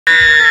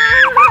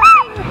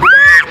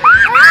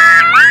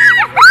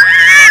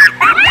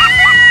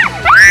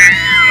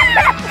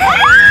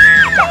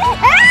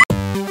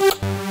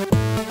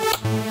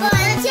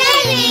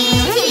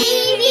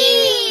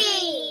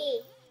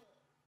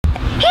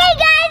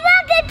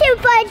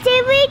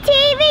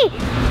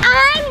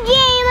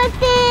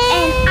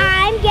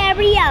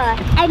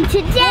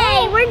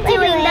Today we're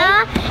doing the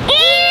Eat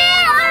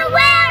It or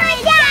Wear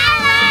It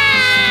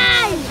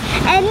Challenge!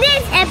 And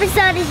this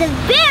episode is a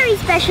very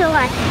special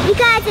one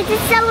because it's a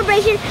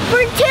celebration for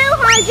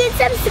 200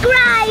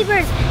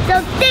 subscribers.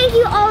 So thank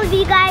you all of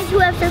you guys who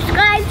have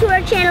subscribed to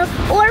our channel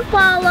or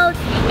followed.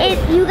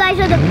 You guys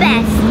are the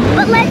best.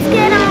 But let's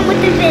get on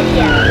with the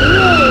video.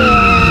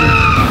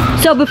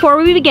 So before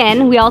we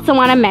begin, we also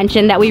want to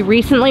mention that we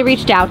recently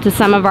reached out to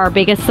some of our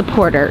biggest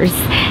supporters.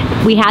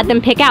 We had them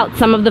pick out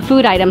some of the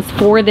food items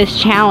for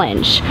this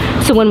challenge.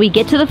 So when we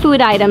get to the food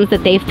items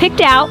that they've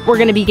picked out, we're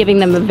going to be giving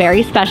them a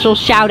very special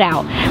shout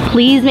out.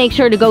 Please make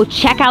sure to go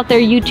check out their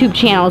YouTube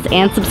channels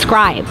and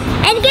subscribe.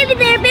 And give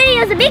their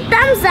videos a big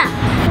thumbs up.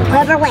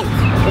 Whoever wins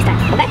this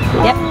time, okay?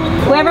 Yep.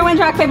 Whoever wins,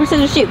 rock, paper,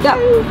 scissors, shoot. Go.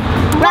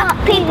 Rock,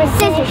 paper,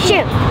 scissors,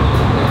 shoot.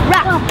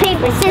 Rock,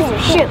 paper,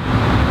 scissors, shoot.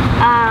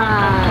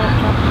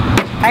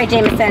 All right,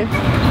 Jameson.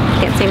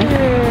 Can't see me.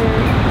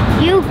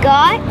 You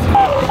got...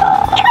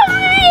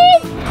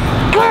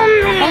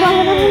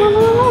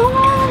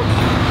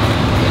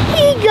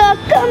 He got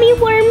gummy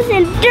worms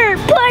and dirt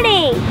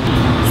pudding.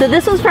 So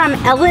this was from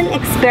Ellen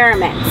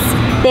Experiments.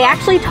 They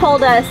actually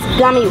told us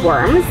gummy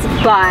worms,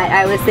 but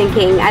I was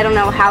thinking, I don't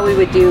know how we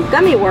would do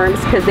gummy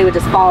worms because they would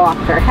just fall off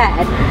their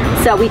head.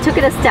 So we took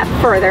it a step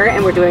further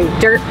and we're doing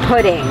dirt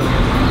pudding.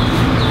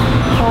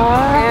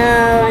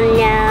 Oh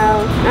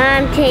no,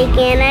 I'm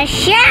taking a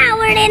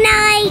shower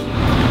tonight.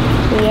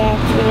 Yes,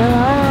 you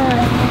are.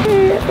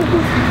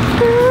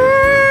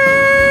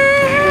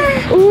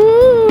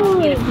 Ooh,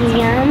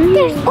 yum.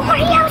 There's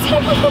Oreos in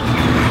it.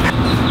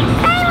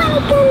 I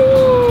like them.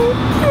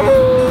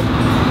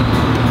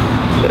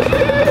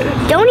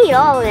 Don't eat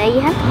all of it.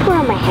 You have to put it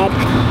on my head.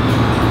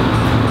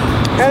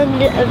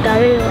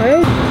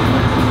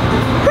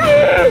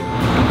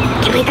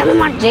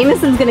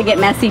 Jameson's gonna get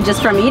messy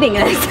just from eating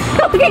this.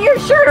 Look at your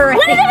shirt already.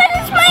 Look at him with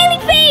a smiley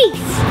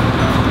face.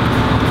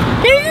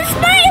 There's a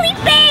smiley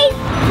face.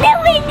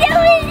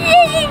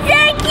 It's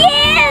so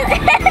cute.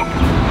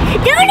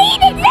 Don't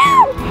eat it, no.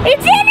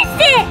 It's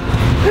innocent.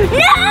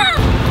 No.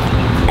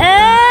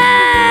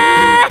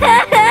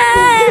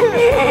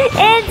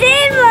 It's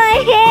in my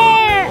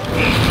hair.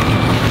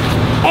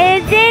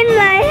 It's in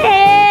my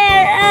hair.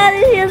 Oh,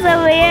 this feels so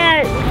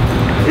weird.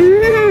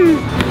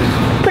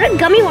 Put a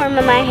gummy worm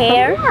in my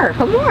hair.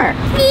 Put more.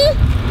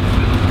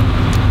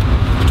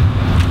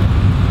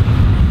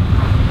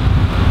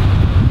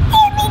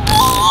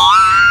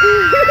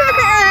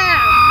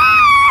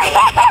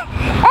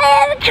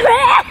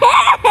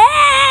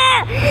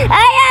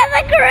 I have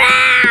a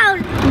crown!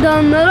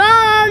 Dun dun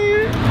dun!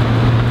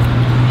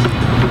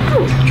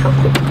 Oh,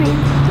 chocolate cream.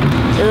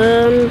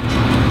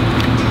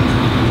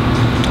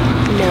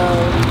 No,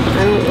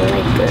 I don't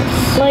like this.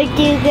 What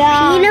do you got?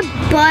 Peanut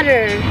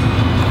butter.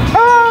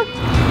 Oh,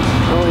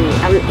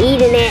 I'm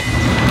eating it.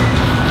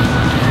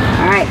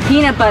 Alright,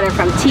 peanut butter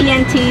from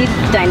TNT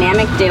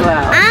Dynamic Duo.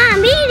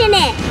 I'm eating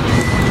it.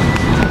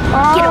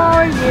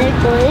 Oh,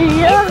 it's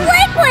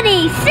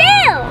liquidy,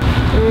 still.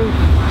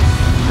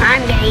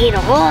 I'm gonna eat a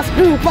whole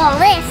spoonful of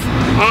this.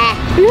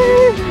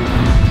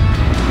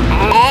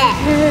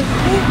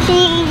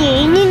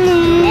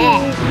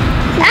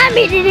 I'm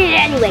eating it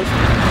anyways.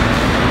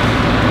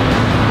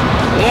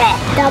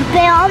 Dump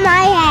it on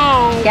my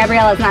head.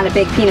 Gabriella's not a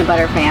big peanut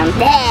butter fan.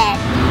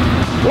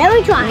 Let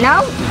me try.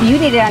 No, you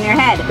need it on your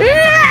head.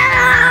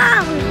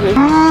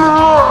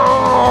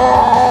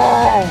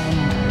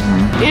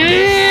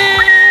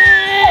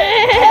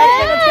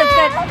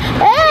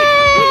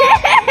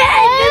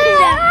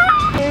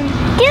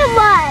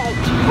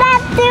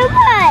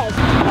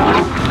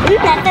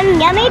 That's some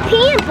yummy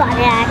peanut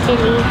butter,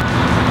 actually.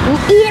 You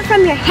eat it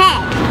from your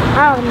head.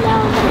 Oh no,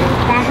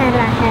 that has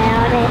my head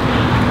on it.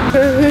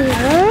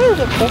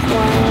 Get this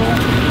one.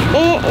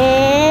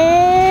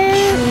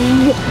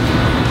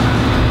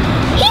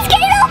 He's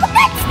getting all the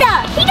good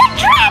stuff. He got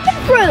dragon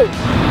fruit.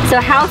 So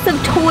House of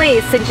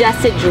Toys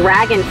suggested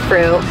dragon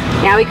fruit.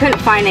 Now we couldn't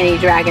find any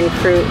dragon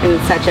fruit in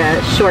such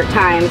a short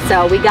time,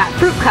 so we got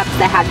fruit cups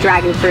that have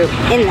dragon fruit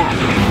in them.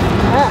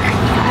 Ugh,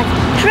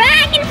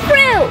 dragon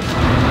fruit.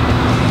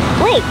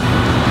 Wait,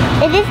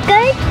 is this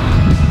good?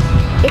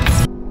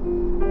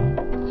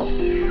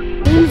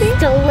 It's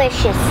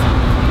delicious.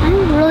 I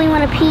really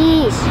want a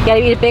piece. You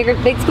gotta eat a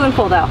big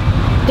spoonful though.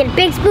 Get a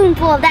big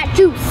spoonful of that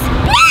juice.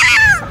 No!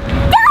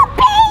 Don't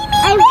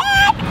pay me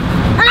back!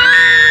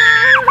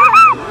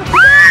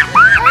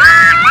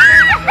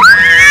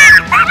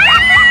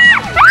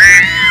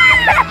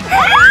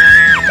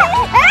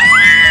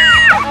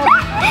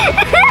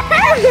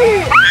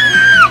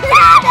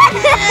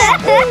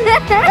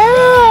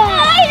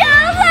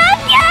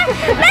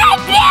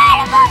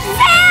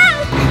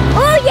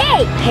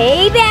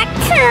 Payback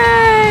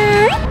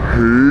time!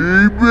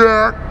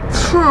 Payback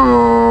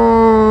time!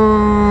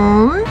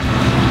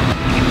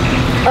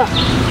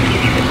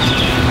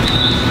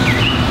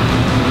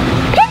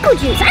 Pickle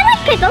juice! I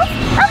like pickles!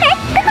 Okay,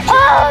 pickle juice!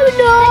 Oh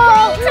no! Can I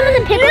eat some of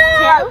the pickles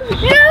too?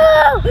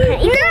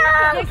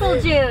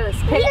 Pickle juice,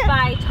 picked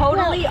by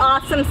Totally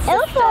Awesome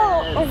Sisters.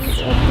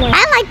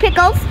 I like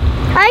pickles.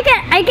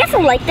 I guess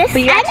I'll like this.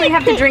 But you actually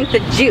have to drink the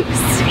juice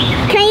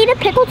Can I eat a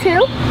pickle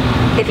too?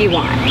 if you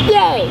want.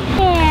 Yay!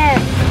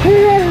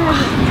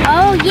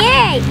 Oh,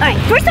 yay! Alright,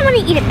 first I want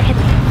to eat a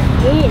pickle.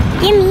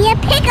 Give me a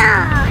pickle!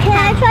 Can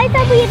I try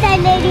some with that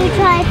lady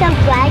try some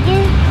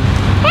flagging?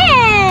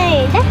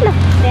 Hey! That's not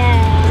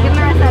bad. Give me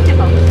the rest of that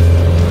pickle.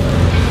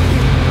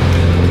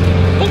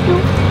 Thank you.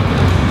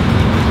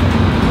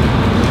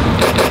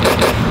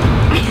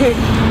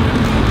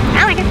 I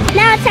like it.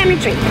 Now it's time to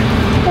drink.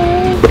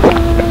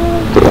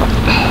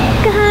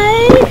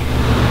 Guys,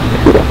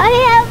 I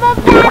have a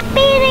bad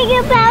feeling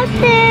about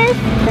this.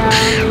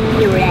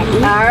 You ready?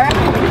 Alright.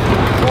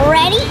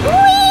 Ready?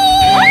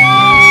 Whee!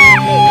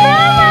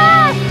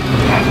 Mama!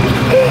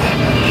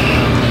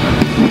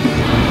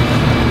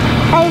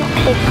 I'm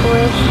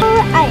picklish.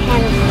 I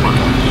have a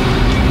bad.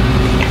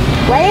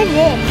 What is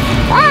this?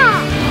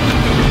 Ah!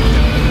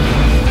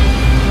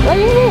 What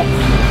is this?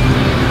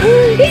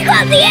 He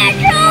got the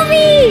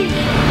anchovies!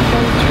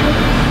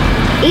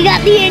 He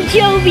got the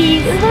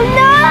anchovies!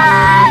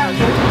 No!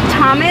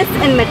 Thomas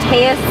and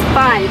Mateus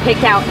Fun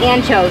picked out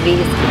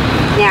anchovies.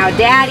 Now,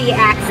 Daddy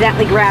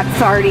accidentally grabbed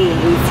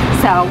sardines.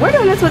 So, we're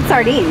doing this with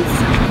sardines.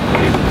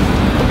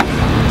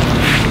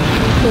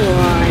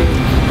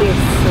 You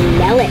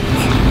smell it.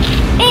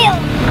 Ew!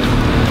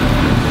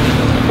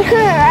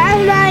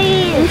 I'm not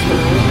eating.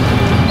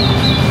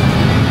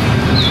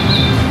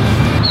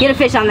 Get a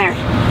fish on there.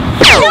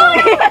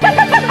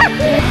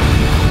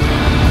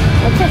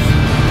 What's this?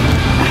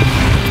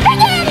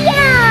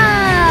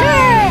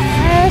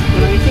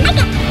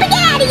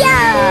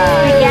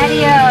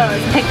 SpaghettiOs,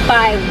 picked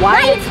by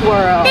Wyatt's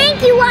World.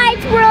 Thank you,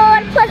 Wyatt's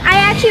World. Plus, I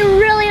actually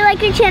really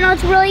like your channel.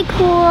 It's really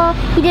cool.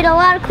 You did a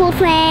lot of cool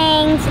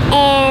things.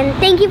 And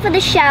thank you for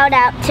the shout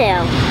out,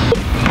 too.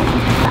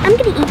 I'm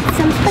going to eat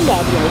some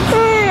SpaghettiOs.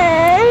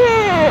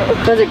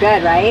 Those are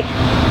good, right?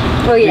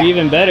 Oh, They're yeah.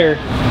 even better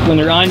when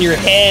they're on your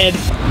head.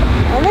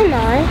 No, they're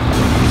not.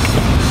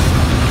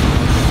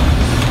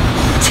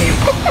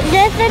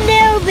 Just a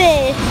little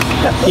bit.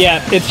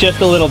 Yeah, it's just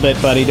a little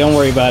bit, buddy. Don't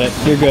worry about it.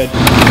 You're good.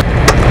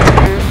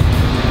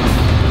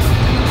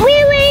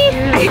 Wee wee.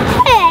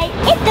 Hey,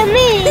 it's a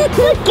me,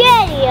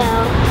 SpaghettiO.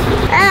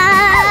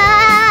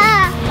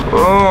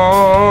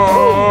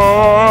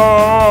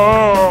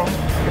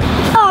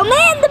 Oh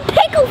man, the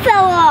pickle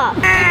fell off.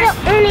 There's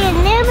only a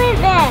little bit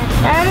left.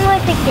 I'm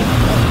going to get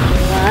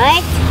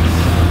what?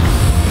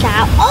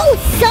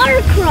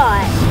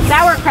 Sauerkraut.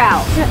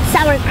 Sauerkraut.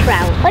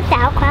 Sauerkraut. What's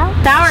sauerkraut?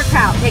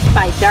 Sauerkraut, picked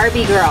by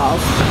Darby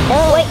Girls.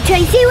 Oh, wait, can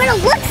you see what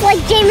it looks like,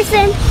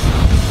 Jameson?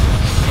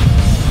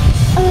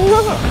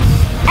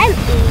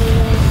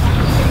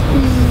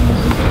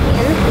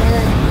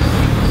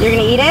 You're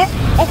gonna eat it?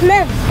 It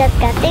smells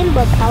disgusting,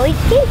 but probably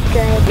tastes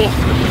good. Yeah.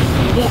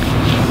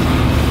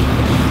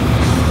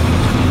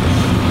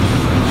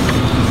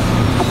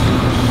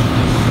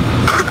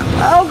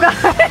 Oh God.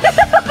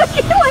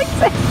 He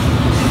likes it.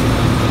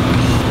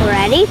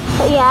 Ready?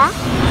 Yeah.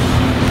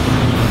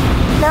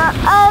 Not a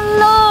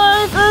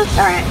lot.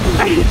 Alright.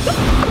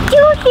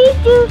 Juicy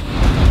juice.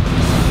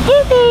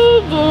 Juicy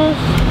juice.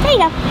 There you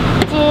go.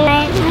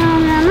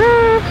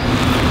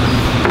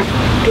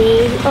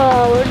 Big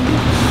old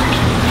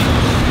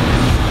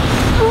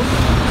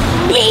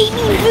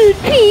baby food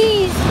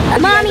peas.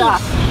 Mommy,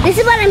 this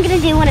is what I'm gonna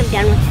do when I'm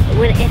done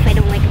with it, if I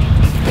don't like it.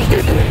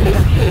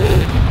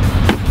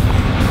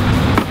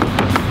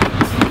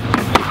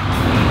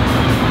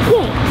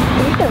 Yay.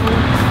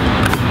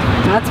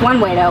 That's one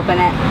way to open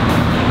it.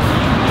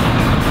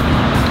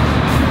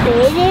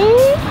 Baby.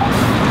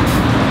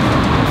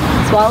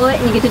 Swallow it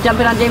and you get to jump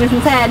it on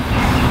Jameson's head.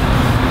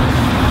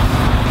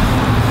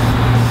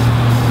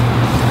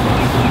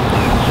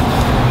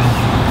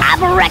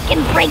 I'm a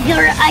wrecking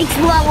breaker. I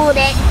swallowed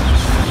it.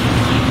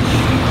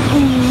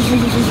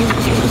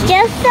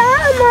 Just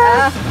some.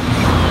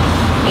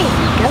 There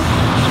you go.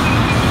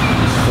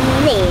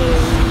 There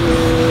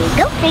you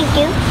go. Thank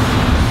you.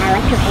 I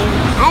like your hair.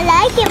 I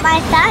like it my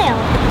style.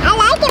 I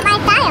like it my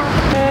style.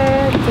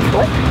 This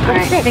one?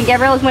 Alright, I think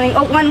Gabriella's winning.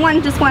 Oh,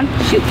 one, just one.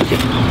 Shoot.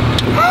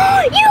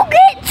 You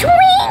get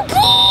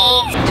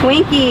Twinkies!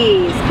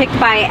 Twinkies, picked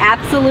by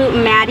Absolute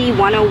Maddie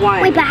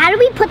 101. Wait, but how do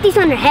we put these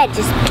on your head?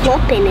 Just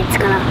plop and it's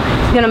gonna...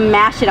 It's gonna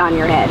mash it on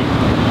your head.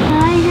 Can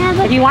I have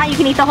If you want, you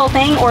can eat the whole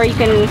thing, or you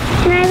can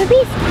Can I have a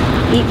piece?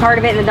 eat part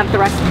of it and then dump the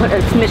rest,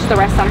 smish the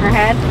rest on her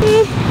head.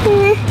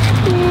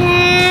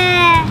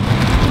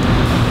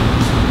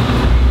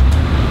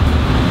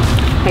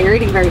 Okay, you're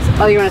eating very.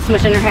 Oh, you want to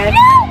smush in her head? No!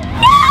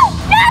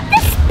 Not the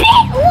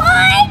spit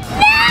one!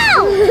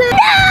 No!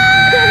 No!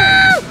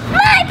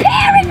 My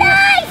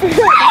paradise!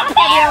 My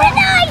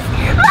paradise!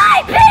 My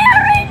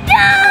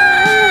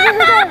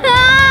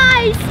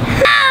paradise!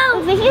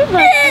 No! Thank you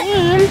for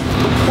clean.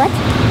 What?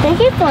 Thank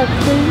you for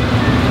clean.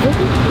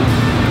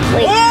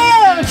 Wait.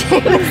 Ew,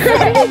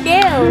 Jameson.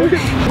 No.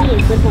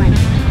 Please, which one?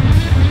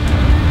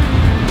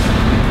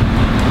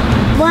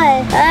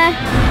 What?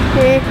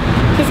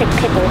 Tastes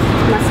like pickles,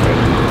 mustard.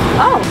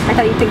 Oh, I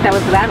thought you'd think that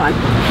was the bad one.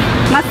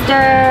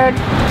 Mustard.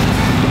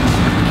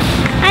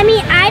 I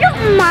mean, I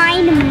don't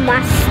mind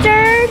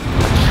mustard,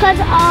 cause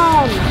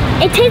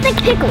it tastes like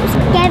pickles.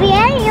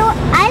 Gabrielle,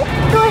 I like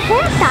your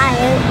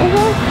hairstyle. It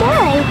is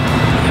scary,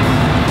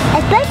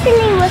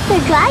 especially with the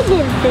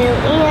dragon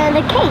fruit and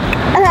the cake.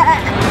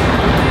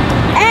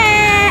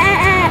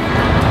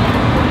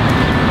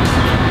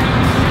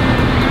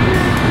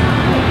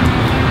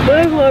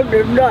 This one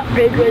does not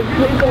taste like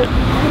pickles.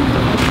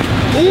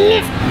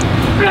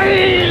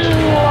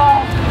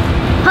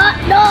 Hot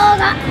dog,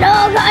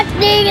 hot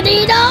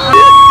diggity dog.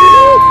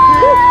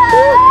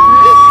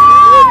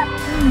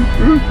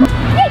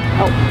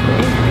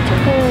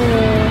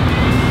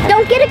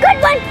 Don't get a good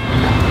one.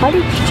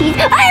 Cottage cheese.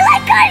 I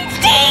like cottage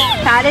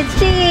cheese. Cottage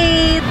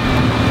cheese.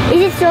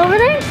 Is it still over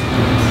there?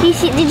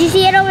 Did you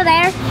see it over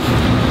there?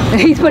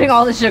 He's putting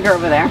all the sugar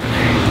over there.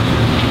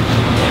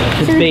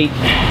 It's bait.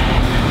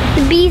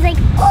 The bee's like,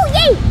 oh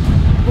yay!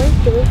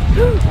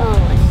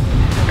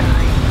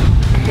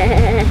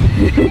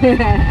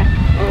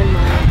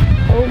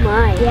 Oh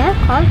my. Yeah,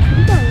 cottage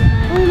cheese.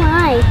 Oh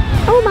my.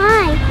 Oh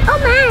my. Oh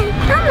my.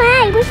 Oh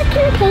my. Where's the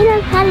container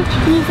of cottage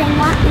cheese I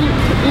want you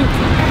to eat?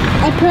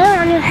 I put it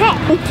on your head.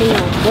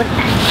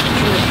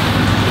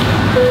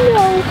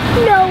 No.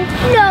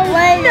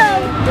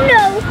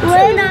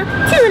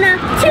 Tuna.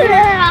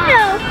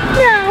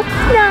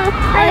 No.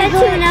 I got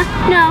tuna.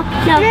 No.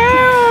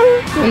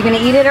 Are you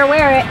gonna eat it or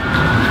wear it?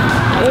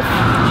 If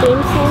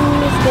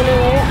Jameson is gonna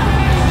wear it.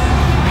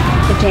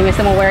 If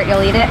Jameson will wear it,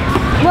 you'll eat it?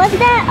 What's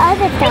that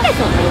other stuff?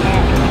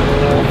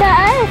 The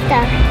other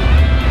stuff.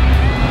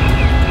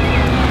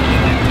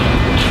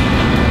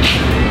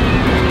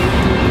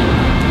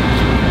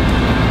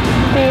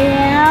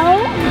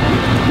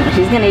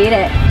 She's gonna eat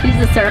it. She's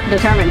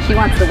determined. She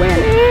wants to win.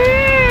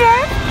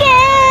 I'm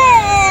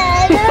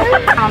scared.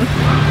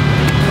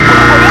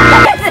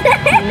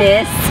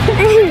 Miss.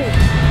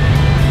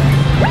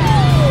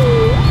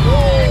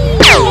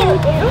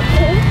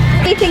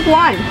 What do you think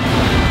won?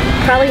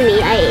 Probably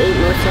me. I ate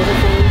most of the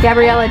things.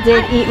 Gabriella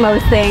did eat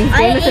most things. I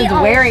Jameson's ate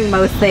all- wearing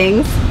most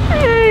things.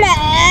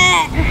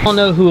 I'll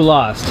know who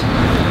lost.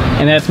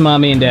 And that's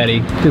Mommy and Daddy,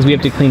 because we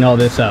have to clean all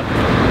this up.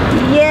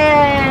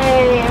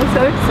 Yay! I'm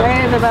so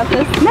excited about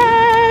this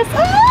mess.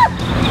 Ah!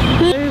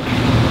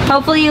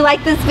 Hopefully you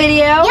liked this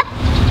video. Yep.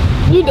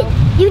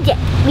 You did.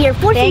 We are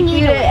forcing Thank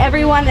you to to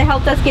everyone that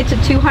helped us get to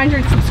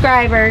 200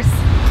 subscribers.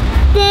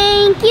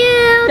 Thank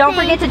you. Don't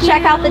forget to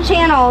check out the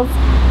channels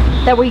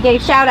that we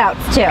gave shout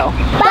outs to.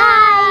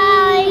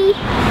 Bye.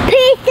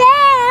 Peace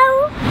out.